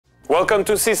Welcome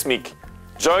to Seesmic.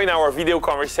 Join our video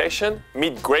conversation,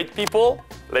 meet great people.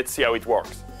 Let's see how it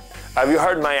works. Have you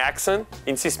heard my accent?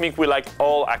 In Seesmic, we like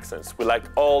all accents. We like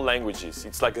all languages.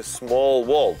 It's like a small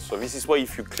world. So this is why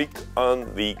if you click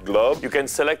on the globe, you can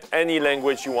select any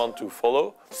language you want to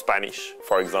follow. Spanish,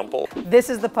 for example. This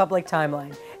is the public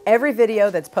timeline. Every video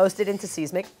that's posted into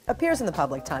Seesmic appears in the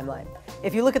public timeline.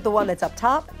 If you look at the one that's up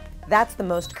top, that's the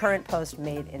most current post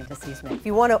made into Seesmic. If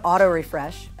you want to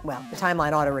auto-refresh, well, the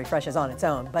timeline auto-refreshes on its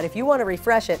own, but if you want to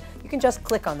refresh it, you can just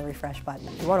click on the refresh button.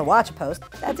 If you want to watch a post,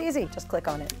 that's easy, just click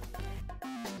on it.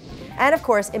 And of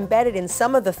course, embedded in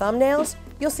some of the thumbnails,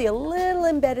 you'll see a little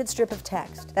embedded strip of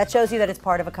text. That shows you that it's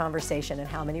part of a conversation and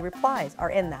how many replies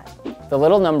are in that. The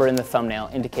little number in the thumbnail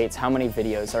indicates how many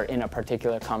videos are in a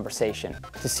particular conversation.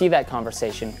 To see that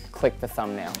conversation, click the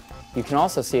thumbnail. You can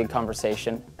also see a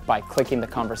conversation by clicking the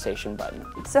conversation button.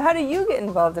 So how do you get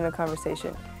involved in a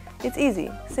conversation? It's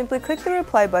easy. Simply click the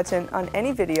reply button on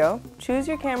any video, choose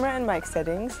your camera and mic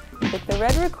settings, click the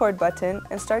red record button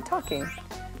and start talking.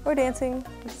 Or dancing,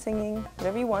 singing,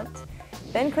 whatever you want.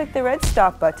 Then click the red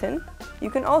stop button.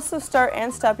 You can also start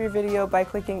and stop your video by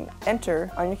clicking enter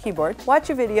on your keyboard. Watch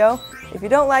your video. If you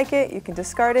don't like it, you can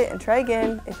discard it and try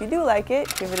again. If you do like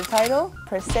it, give it a title,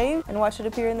 press save, and watch it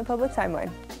appear in the public timeline.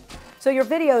 So your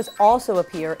videos also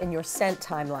appear in your sent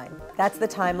timeline. That's the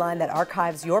timeline that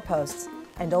archives your posts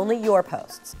and only your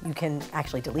posts. You can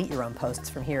actually delete your own posts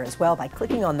from here as well by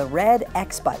clicking on the red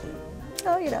X button.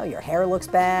 Oh, you know, your hair looks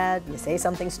bad, you say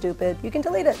something stupid, you can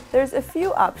delete it. There's a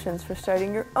few options for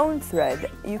starting your own thread.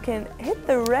 You can hit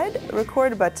the red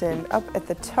record button up at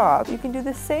the top. You can do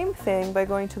the same thing by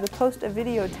going to the post a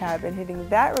video tab and hitting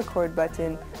that record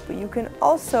button, but you can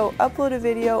also upload a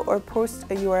video or post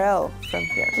a URL from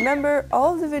here. Remember,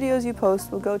 all of the videos you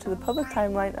post will go to the public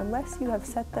timeline unless you have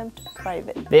set them to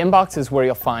private. The inbox is where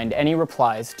you'll find any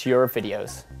replies to your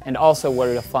videos, and also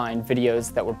where you'll find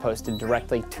videos that were posted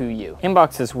directly to you.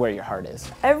 Inbox is where your heart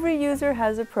is. Every user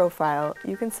has a profile.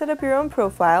 You can set up your own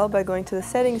profile by going to the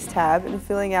Settings tab and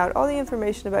filling out all the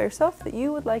information about yourself that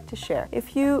you would like to share.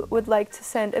 If you would like to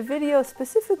send a video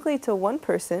specifically to one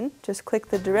person, just click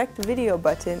the direct video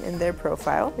button in their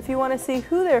profile. If you want to see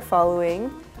who they're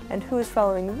following and who is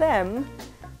following them,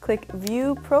 click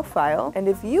View Profile, and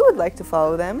if you would like to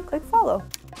follow them, click Follow.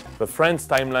 The Friends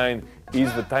timeline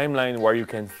is the timeline where you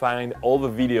can find all the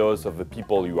videos of the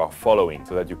people you are following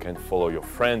so that you can follow your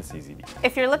friends easily.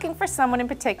 If you're looking for someone in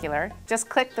particular, just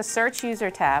click the Search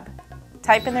User tab,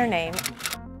 type in their name,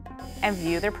 and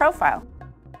view their profile.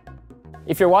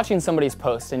 If you're watching somebody's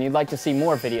post and you'd like to see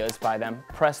more videos by them,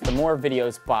 press the More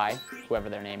Videos By, whoever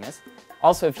their name is.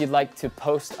 Also, if you'd like to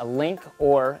post a link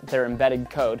or their embedded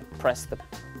code, press the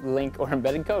link or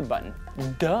embedded code button.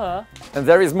 Duh! And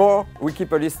there is more. We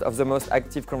keep a list of the most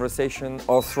active conversation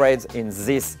or threads in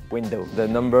this window. The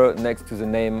number next to the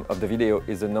name of the video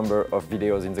is the number of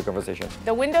videos in the conversation.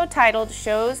 The window titled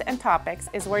Shows and Topics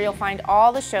is where you'll find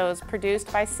all the shows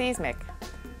produced by Seesmic,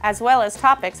 as well as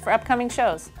topics for upcoming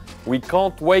shows. We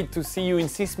can't wait to see you in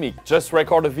Seesmic. Just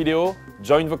record a video,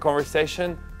 join the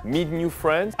conversation, meet new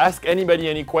friends, ask anybody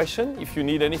any question if you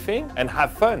need anything, and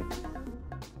have fun.